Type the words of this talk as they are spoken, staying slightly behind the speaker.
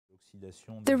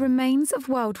The remains of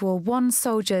World War I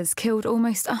soldiers killed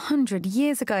almost 100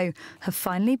 years ago have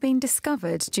finally been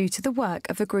discovered due to the work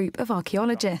of a group of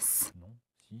archaeologists.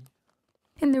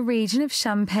 In the region of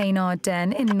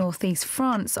Champagne-Ardenne in northeast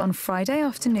France on Friday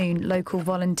afternoon, local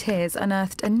volunteers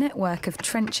unearthed a network of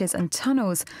trenches and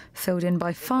tunnels filled in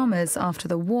by farmers after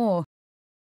the war.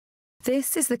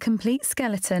 This is the complete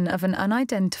skeleton of an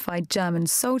unidentified German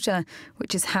soldier,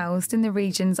 which is housed in the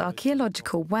region's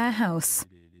archaeological warehouse.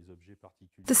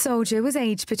 The soldier was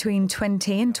aged between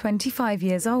 20 and 25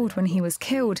 years old when he was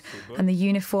killed, and the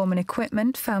uniform and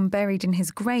equipment found buried in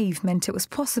his grave meant it was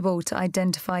possible to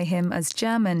identify him as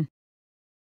German.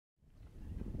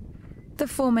 The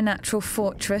former natural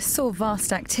fortress saw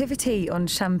vast activity on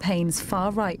Champagne's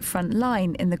far-right front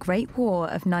line in the Great War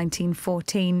of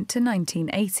 1914 to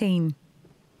 1918.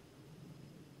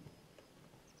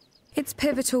 Its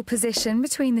pivotal position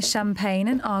between the Champagne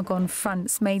and Argonne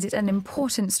fronts made it an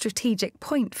important strategic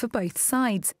point for both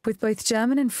sides, with both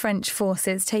German and French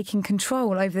forces taking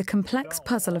control over the complex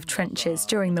puzzle of trenches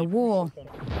during the war.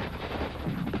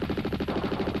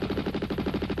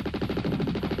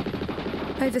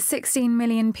 Over 16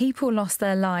 million people lost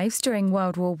their lives during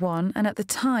World War I, and at the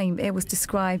time it was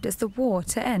described as the war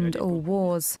to end all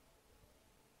wars.